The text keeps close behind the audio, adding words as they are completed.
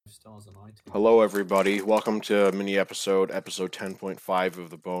Still has an iTunes. Hello, everybody. Welcome to a mini episode 10.5 of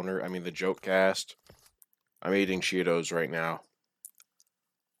the the Joke Cast. I'm eating Cheetos right now.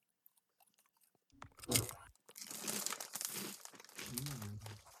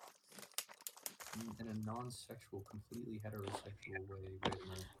 In a non-sexual, completely heterosexual way.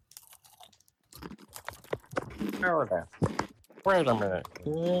 Wait a minute.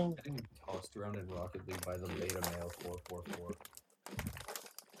 Getting tossed around in Rocket League by the beta male 444.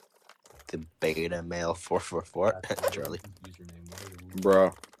 The beta male 444. That's Charlie. his username.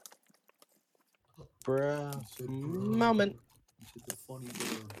 Bruh. Bruh. Moment. It's a funny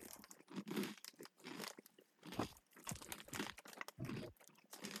word.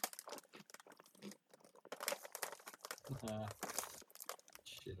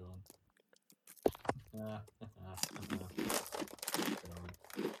 Shit on.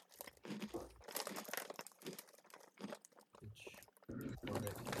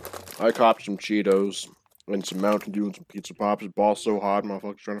 I copped some Cheetos and some Mountain Dew and some Pizza Pops. Ball so hot,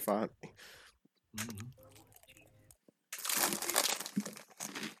 motherfuckers trying to fight me.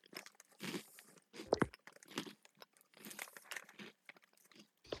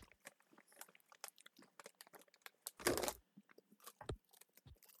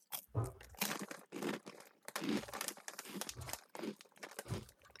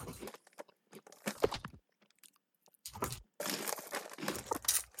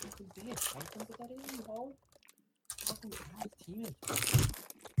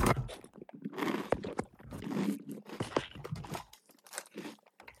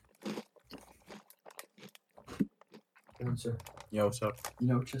 Sir. Yo, what's up? You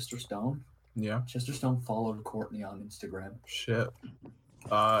know Chester Stone? Yeah. Chester Stone followed Courtney on Instagram. Shit.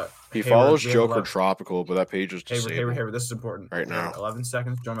 He follows Joker Tropical, but that page is disabled. Hayward, this is important. Right now. 11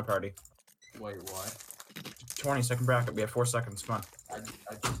 seconds, join my party. Wait, what? 20-second bracket, we have 4 seconds, come on. I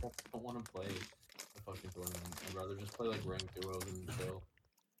just don't want to play the fucking tournament. I'd rather just play like ranked duos and chill.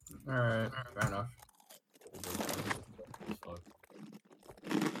 Alright, fair enough. Fuck.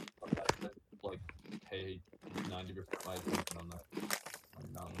 Like, pay 90% of my attention on that.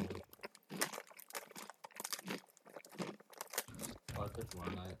 I'm not really. Oh, I picked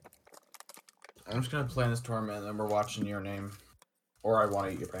one night. I'm just gonna play in this tournament and then we're watching your name. Or I want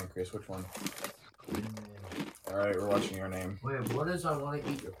to eat your pancreas, which one? Alright, we're watching your name. Wait, what is I want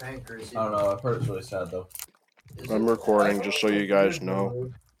to eat your pancreas? I don't know, I've heard it's really sad though. I'm recording just so you guys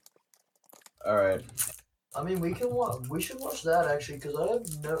know. Alright. I mean, we should watch that actually, because I have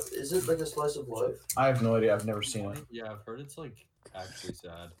no. Is it like a slice of life? I have no idea, I've never seen it. Yeah, I've heard it's like actually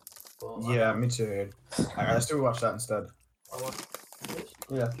sad. Well, Yeah, me too. I guess we watch that instead. I want this?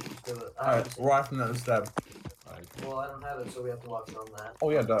 Yeah. Alright, we're watching that instead. Well, I don't have it, so we have to watch it on that. Oh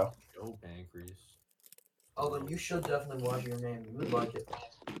yeah, duh. Go pancreas. Oh, then you should definitely watch your name. You would like it.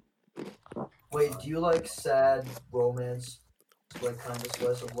 Wait, do you like sad romance, like kind of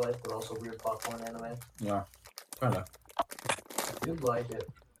slice of life, but also weird popcorn anime? Yeah. Kinda. You'd like it.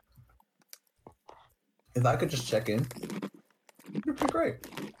 If I could just check in, it'd be great.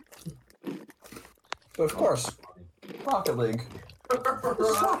 But of course, Rocket League.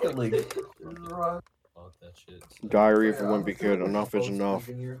 Rocket League. Fuck that shit. Diary of a Wimpy Kid. Enough is enough.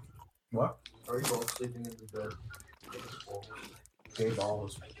 What? Are you both sleeping in the bed? Gay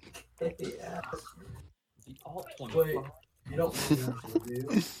balls. Yeah. The alt 25. Wait, you don't do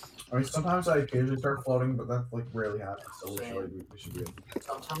you? I mean, sometimes I occasionally start floating, but that like rarely happens. So we should be.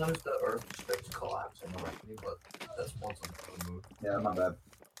 Sometimes the earth starts collapsing around me, but that's once I'm on the move. Yeah, not bad.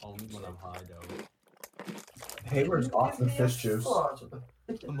 Only when I'm high though. Hayward's off the fish juice.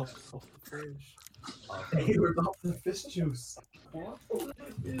 I'm off the fish. Hayward's off the fish juice. What?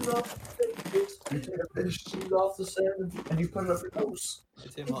 He's off the fish. You take a fish, He's off the salmon. and you put it up your nose.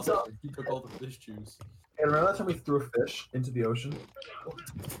 It's him off. He took all the fish juice. Hey, remember that time we threw a fish into the ocean?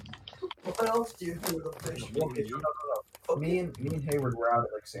 What else do you do with a fish? Okay, no. Me and Hayward were out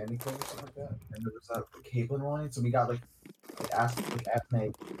at like Sandy Cove or something like that, and there was that Capelin line, so we got like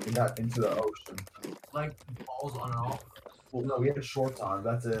acne, we got into the ocean. Like balls on and off. Well, no, we had shorts on.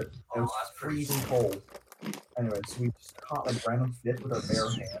 That's it. It was freezing cold. Anyway, so we just caught like random fish with our bare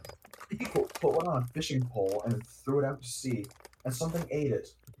hand. Put one on a fishing pole and threw it out to sea, and something ate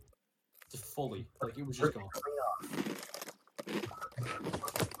it. Just fully, like it was just gone.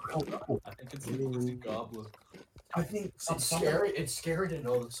 Oh no! I think it's the goblin. I think It's scary. It's scary to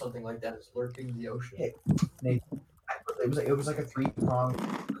know that something like that is lurking in the ocean. Hey, Nate, it was like a 3-prong.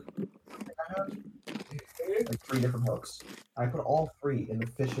 Like 3 different hooks. I put all 3 in the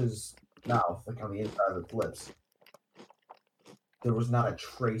fish's mouth, like on the inside of its lips. There was not a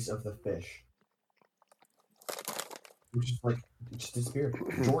trace of the fish. was just like it just disappeared.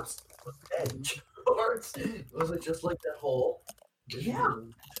 Jorts was dead. Parts. Was it just like that hole? Yeah.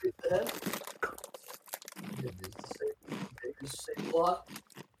 That? Same plot.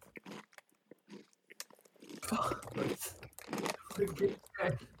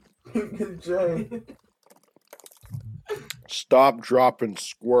 Jay. Stop, drop, and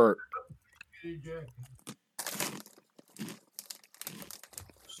squirt.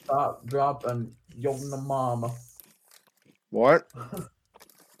 Stop, drop, and yodel mama. What?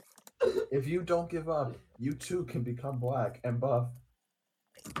 If you don't give up, you too can become black and buff.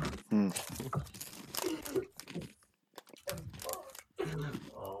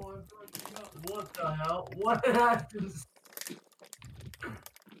 Oh, what the hell? What happened?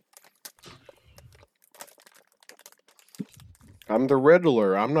 I'm the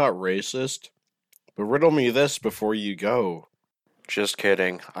Riddler. I'm not racist. But riddle me this before you go. Just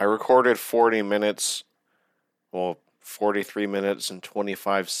kidding. I recorded 40 minutes. Well, 43 minutes and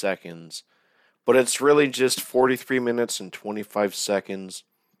 25 seconds. But it's really just 43 minutes and 25 seconds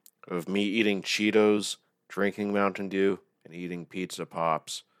of me eating Cheetos, drinking Mountain Dew, and eating Pizza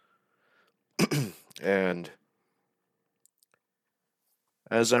Pops. And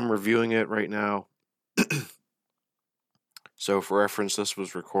as I'm reviewing it right now, so for reference, this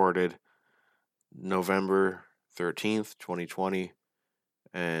was recorded November 13th, 2020,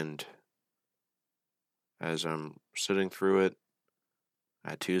 and as I'm sitting through it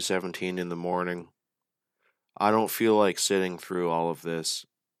at 2:17 in the morning, I don't feel like sitting through all of this.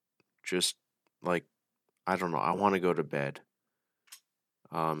 Just like, I don't know, I want to go to bed.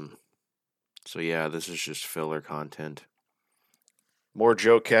 So yeah, this is just filler content. More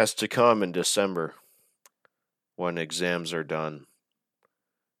joke casts to come in December when exams are done.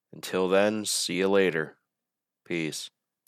 Until then, see you later. Peace.